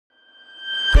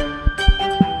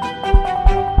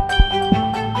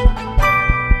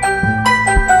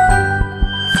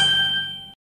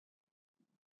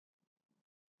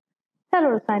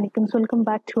Hello, Sainikans. Welcome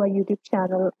back to our YouTube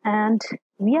channel. And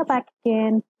we are back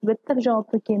again with the job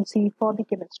vacancy for the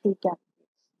chemistry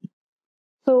candidates.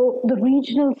 So, the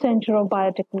Regional Center of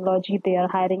Biotechnology, they are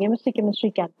hiring MSc Chemistry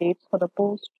candidates for the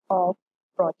post of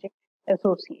project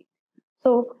associate.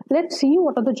 So, let's see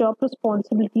what are the job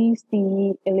responsibilities,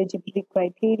 the eligibility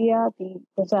criteria, the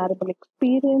desirable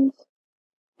experience,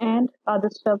 and other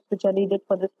stuff which are needed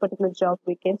for this particular job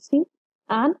vacancy.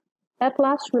 And at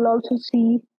last, we'll also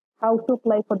see how to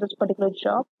apply for this particular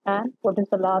job and what is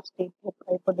the last date to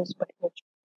apply for this particular job.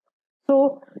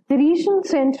 So, the Regional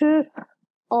Center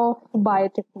of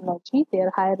Biotechnology, they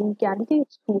are hiring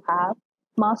candidates who have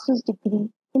master's degree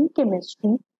in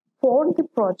chemistry for the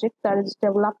project, that is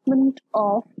development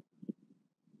of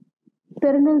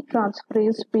perennial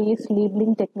transferase based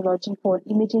labeling technology for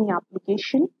imaging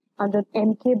application under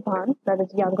MK BAN, that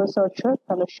is Young Researcher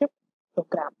Fellowship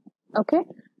Program. Okay,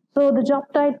 so the job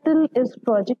title is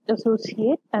Project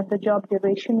Associate and the job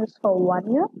duration is for 1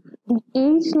 year. The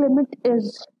age limit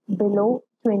is below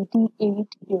 28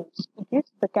 years. Okay,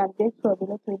 so the candidates who are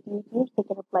below 28 years, they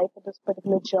can apply for this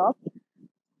particular job.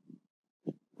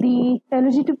 The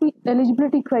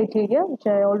eligibility criteria, which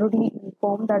I already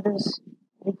informed, that is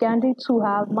the candidates who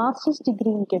have master's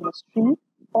degree in chemistry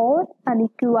or an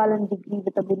equivalent degree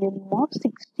with a minimum of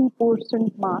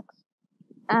 60% marks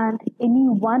and any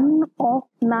one of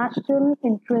national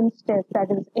entrance test, that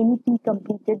is NET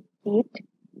completed 8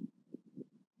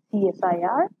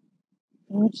 CSIR,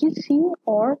 UGC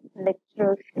or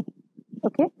lecturership.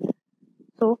 Okay,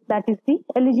 so that is the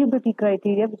eligibility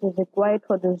criteria which is required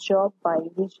for this job by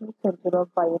Regional Center of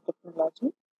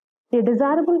Biotechnology. The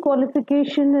desirable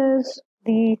qualification is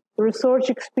the research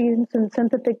experience in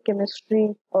synthetic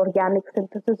chemistry, organic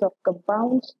synthesis of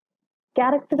compounds,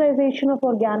 characterization of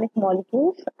organic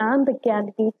molecules, and the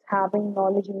candidates having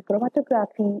knowledge in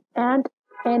chromatography and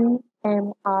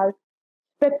NMR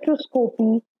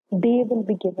spectroscopy, they will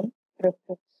be given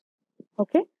preference.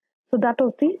 Okay, so that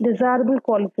was the desirable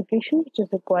qualification which is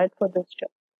required for this job.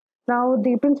 Now,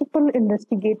 the principal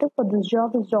investigator for this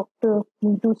job is Dr.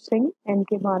 Neetu Singh,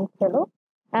 MK BAN Fellow,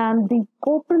 and the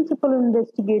co-principal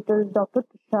investigator is Dr.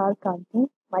 Tushar Kanti,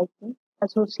 Mikey,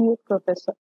 Associate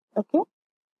Professor. Okay,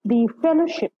 the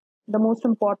fellowship, the most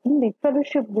important, the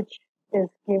fellowship which is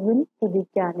given to the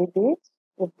candidates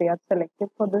if they are selected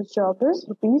for this job is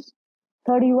rupees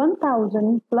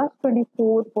 31,000 plus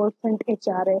 24%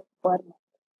 HRF per month.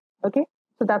 Okay,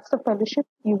 so that's the fellowship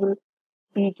you will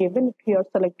be given if you are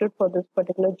selected for this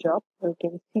particular job. You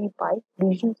can see by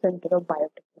Regional Center of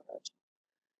Biotechnology.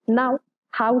 Now,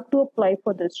 how to apply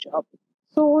for this job?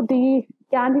 So the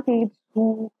candidates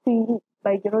who feel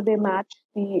like they match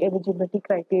the eligibility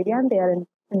criteria and they are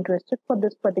interested for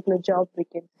this particular job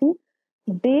vacancy,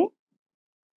 they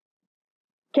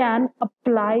can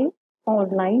apply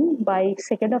online by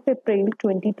 2nd of April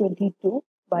 2022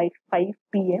 by 5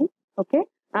 p.m. Okay,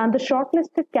 and the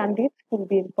shortlisted candidates will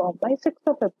be informed by 6th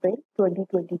of April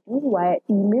 2022 via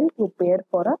email to prepare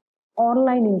for a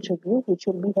online interview which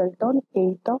will be held on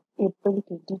 8th of April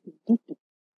 2022.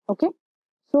 Okay,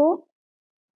 so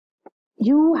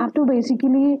you have to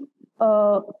basically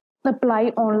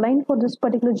apply online for this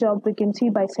particular job vacancy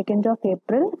by 2nd of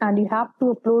April and you have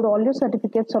to upload all your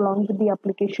certificates along with the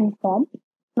application form.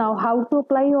 Now, how to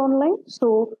apply online?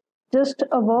 So, just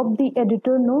above the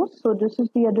editor note, so this is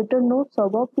the editor note, so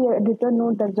above the editor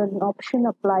note there's an option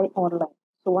apply online.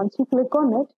 So once you click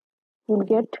on it, you'll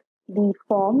get the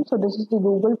form. So this is the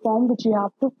Google form which you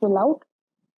have to fill out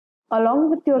along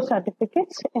with your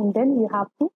certificates and then you have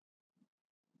to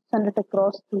send it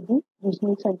across to the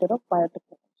Regional Center of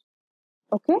Biotechnology.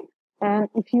 Okay, and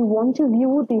if you want to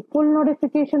view the full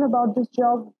notification about this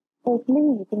job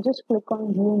opening, you can just click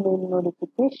on view mail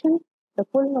notification. The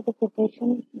full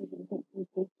notification you will be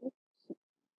able to see.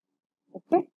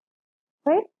 Okay,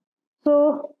 right?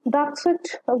 So that's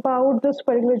it about this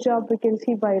particular job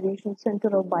vacancy by Regional Center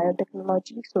of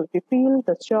Biotechnology. So if you feel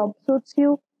this job suits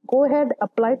you, go ahead,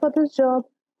 apply for this job,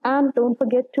 and don't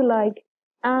forget to like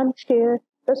and share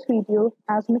this video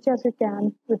as much as you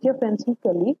can with your friends and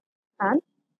colleagues. And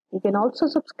you can also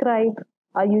subscribe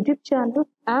our YouTube channel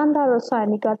and our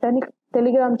Sainika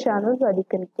Telegram channel where you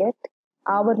can get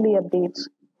hourly updates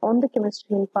on the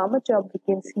chemistry and pharma job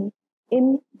vacancy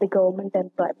in the government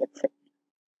and private sector.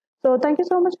 So thank you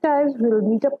so much, guys. We'll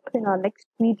meet up in our next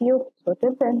video. So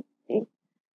till then,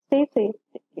 stay safe.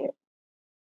 Take care.